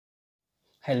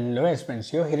Hello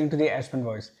aspirants, you're hearing to the Aspirant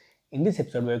Voice. In this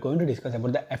episode, we're going to discuss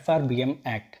about the FRBM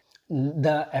Act.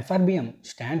 The FRBM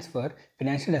stands for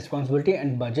Financial Responsibility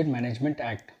and Budget Management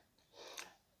Act.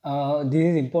 This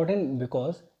is important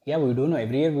because, we do know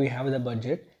every year we have the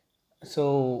budget.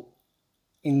 So,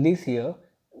 in this year,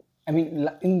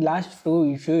 in last few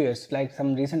years, like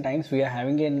some recent times, we are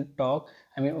having a talk.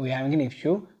 We're having an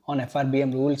issue on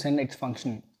FRBM rules and its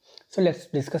functioning. So, let's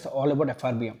discuss all about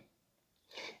FRBM.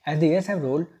 As the years have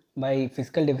rolled by,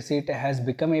 fiscal deficit has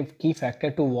become a key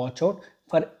factor to watch out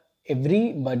for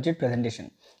every budget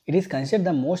presentation. It is considered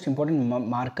the most important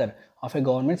marker of a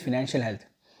government's financial health.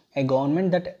 A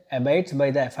government that abides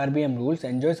by the FRBM rules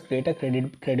enjoys greater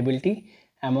credibility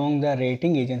among the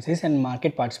rating agencies and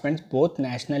market participants both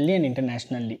nationally and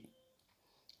internationally.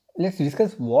 Let's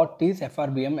discuss what is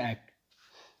FRBM Act.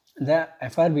 The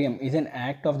FRBM is an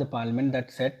act of the Parliament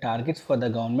that set targets for the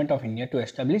Government of India to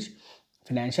establish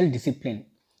financial discipline,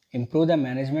 improve the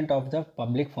management of the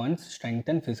public funds,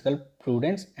 strengthen fiscal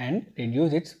prudence, and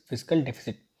reduce its fiscal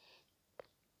deficit.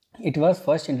 It was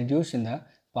first introduced in the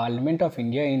Parliament of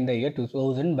India in the year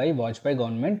 2000 by Vajpayee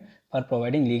government for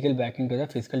providing legal backing to the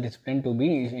fiscal discipline to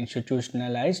be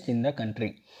institutionalized in the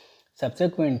country.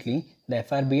 Subsequently, the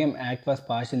FRBM Act was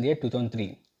passed in the year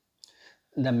 2003.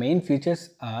 The main features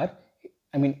are,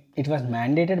 it was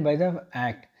mandated by the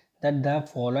Act that the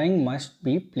following must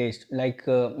be placed, like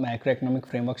macroeconomic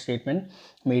framework statement,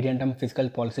 medium-term fiscal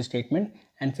policy statement,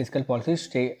 and fiscal policy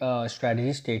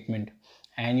strategy statement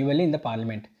annually in the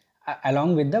Parliament,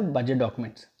 along with the budget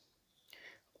documents.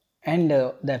 And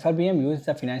the FRBM uses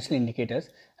the financial indicators,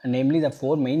 namely the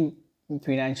four main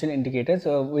financial indicators,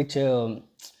 which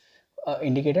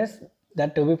indicators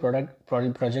that to be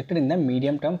projected in the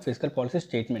medium-term fiscal policy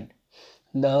statement.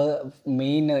 The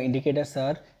main indicators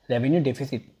are revenue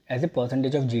deficit as a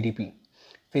percentage of GDP,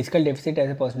 fiscal deficit as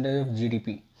a percentage of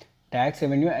GDP, tax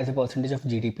revenue as a percentage of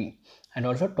GDP, and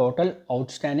also total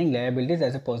outstanding liabilities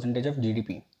as a percentage of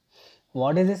GDP.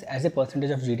 What is this as a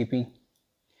percentage of GDP?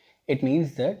 It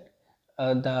means that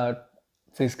the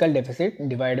fiscal deficit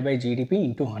divided by GDP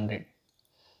into 100,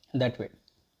 that way.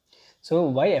 So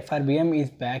why FRBM is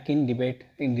back in debate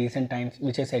in recent times,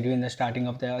 which I said you in the starting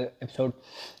of the episode,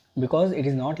 because it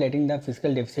is not letting the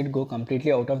fiscal deficit go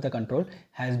completely out of the control,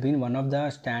 has been one of the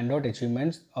standout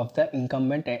achievements of the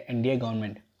incumbent NDA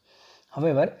government.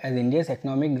 However, as India's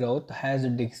economic growth has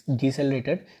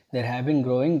decelerated, there have been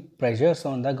growing pressures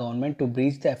on the government to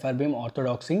breach the FRBM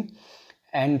orthodoxy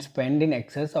and spend in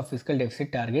excess of fiscal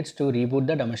deficit targets to reboot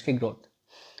the domestic growth.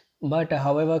 But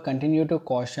however, continue to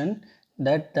caution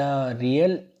that the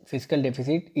real fiscal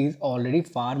deficit is already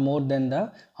far more than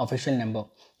the official number,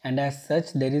 and as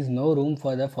such there is no room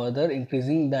for the further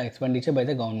increasing the expenditure by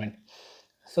the government.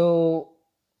 So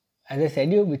as I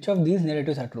said you, which of these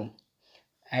narratives are true?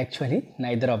 Actually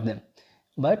neither of them,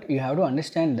 but you have to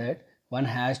understand that one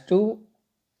has to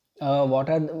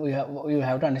you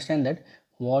have to understand that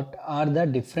what are the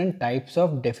different types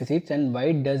of deficits and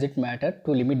why does it matter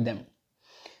to limit them.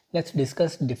 Let's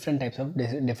discuss different types of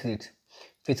deficits.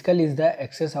 Fiscal is the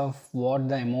excess of what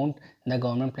the amount the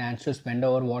government plans to spend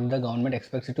over what the government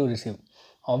expects it to receive.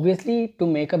 Obviously, to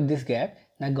make up this gap,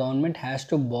 the government has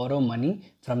to borrow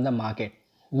money from the market.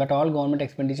 But all government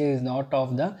expenditure is not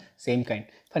of the same kind.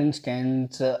 For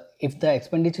instance, if the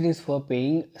expenditure is for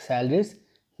paying salaries,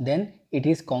 then it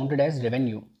is counted as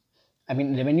revenue.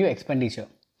 Revenue expenditure.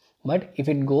 But if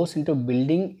it goes into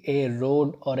building a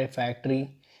road or a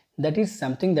factory, that is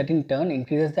something that in turn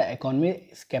increases the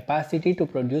economy's capacity to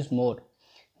produce more.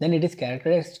 Then it is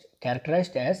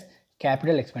characterized as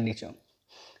capital expenditure.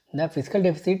 The fiscal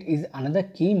deficit is another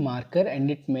key marker,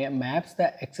 and it maps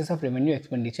the excess of revenue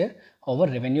expenditure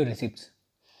over revenue receipts.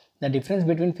 The difference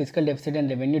between fiscal deficit and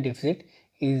revenue deficit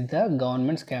is the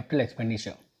government's capital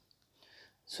expenditure.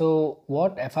 So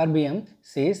what FRBM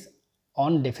says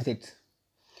on deficits?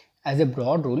 As a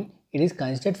broad rule, it is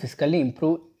considered fiscally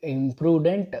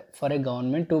imprudent for a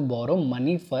government to borrow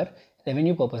money for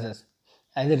revenue purposes.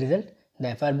 As a result, the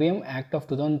FRBM Act of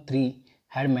 2003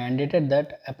 had mandated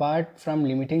that apart from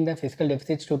limiting the fiscal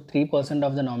deficits to 3%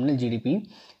 of the nominal GDP,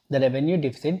 the revenue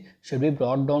deficit should be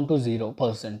brought down to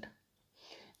 0%.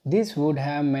 This would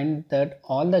have meant that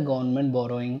all the government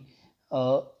borrowing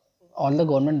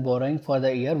for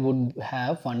the year would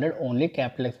have funded only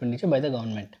capital expenditure by the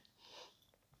government.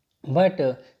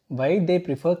 But why they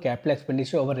prefer capital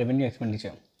expenditure over revenue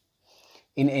expenditure?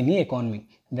 In any economy,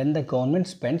 when the government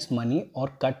spends money or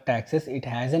cut taxes, it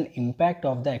has an impact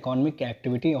of the economic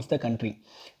activity of the country.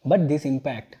 But this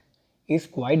impact is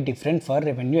quite different for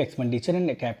revenue expenditure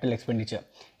and capital expenditure.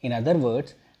 In other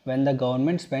words, when the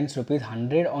government spends rupees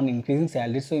 100 on increasing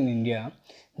salaries in India,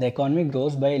 the economy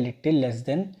grows by a little less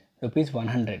than rupees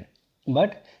 100.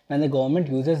 But when the government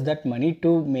uses that money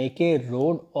to make a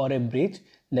road or a bridge,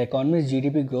 the economy's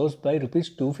GDP grows by rupees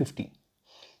 250.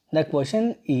 The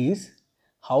question is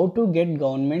how to get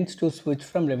governments to switch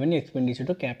from revenue expenditure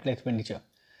to capital expenditure.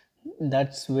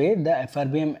 That's where the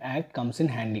FRBM Act comes in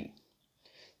handy.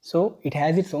 So it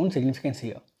has its own significance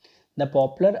here. The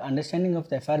popular understanding of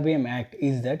the FRBM Act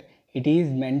is that it is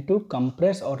meant to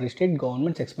compress or restrict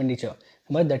government's expenditure,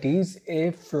 but that is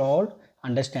a flawed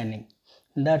understanding.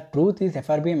 The truth is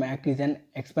FRBM Act is an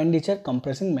expenditure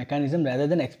compressing mechanism rather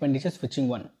than expenditure switching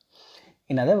one.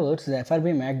 In other words, the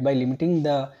FRBM Act, by limiting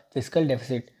the fiscal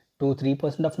deficit to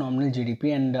 3% of nominal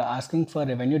GDP and asking for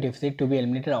revenue deficit to be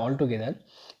eliminated altogether,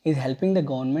 is helping the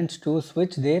governments to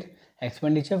switch their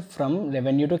expenditure from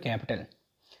revenue to capital.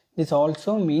 This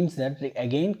also means that,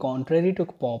 again, contrary to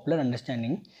popular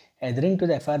understanding, adhering to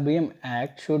the FRBM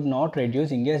Act should not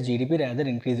reduce India's GDP, rather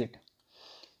increase it.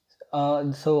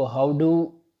 So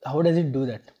how does it do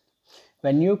that?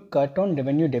 When you cut on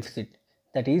revenue deficit,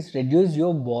 that is, reduce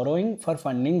your borrowing for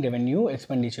funding revenue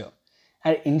expenditure,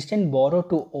 and instead borrow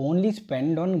to only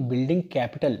spend on building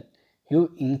capital,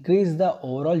 you increase the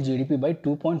overall GDP by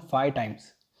 2.5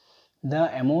 times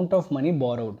the amount of money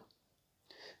borrowed.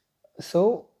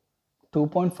 So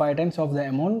 2.5 times of the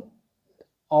amount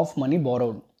of money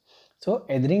borrowed. So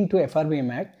adhering to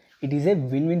FRBM Act, it is a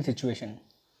win-win situation.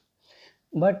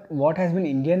 But what has been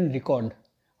Indian record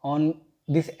on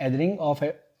this adhering of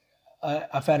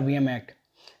FRBM Act?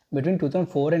 Between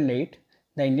 2004 and 8,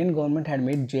 the Indian government had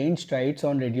made giant strides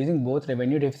on reducing both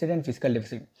revenue deficit and fiscal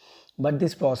deficit. But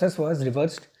this process was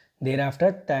reversed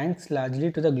thereafter, thanks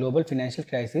largely to the global financial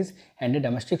crisis and a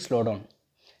domestic slowdown.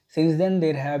 Since then,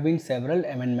 there have been several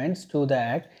amendments to the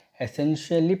Act,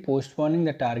 essentially postponing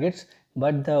the targets,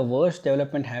 but the worst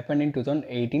development happened in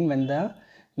 2018 when the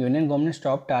Union government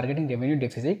stopped targeting revenue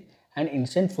deficit and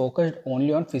instead focused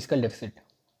only on fiscal deficit.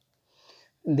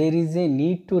 There is a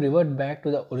need to revert back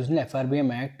to the original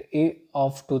FRBM Act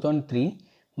of 2003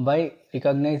 by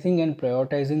recognizing and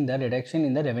prioritizing the reduction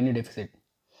in the revenue deficit.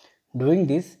 Doing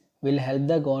this will help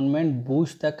the government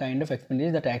boost the kind of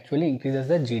expenditure that actually increases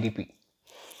the GDP.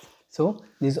 So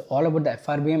this is all about the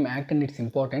FRBM Act and its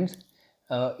importance.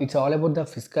 It's all about the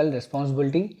fiscal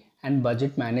responsibility and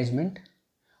budget management,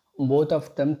 both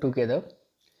of them together.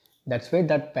 That's why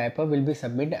that paper will be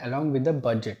submitted along with the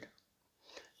budget.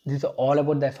 This is all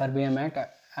about the FRBM Act.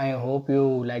 I hope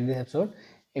you like this episode.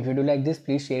 If you do like this,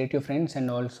 please share it to your friends, and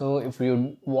also if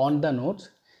you want the notes,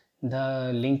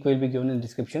 the link will be given in the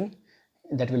description.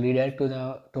 That will redirect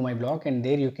to my blog, and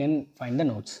there you can find the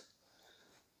notes.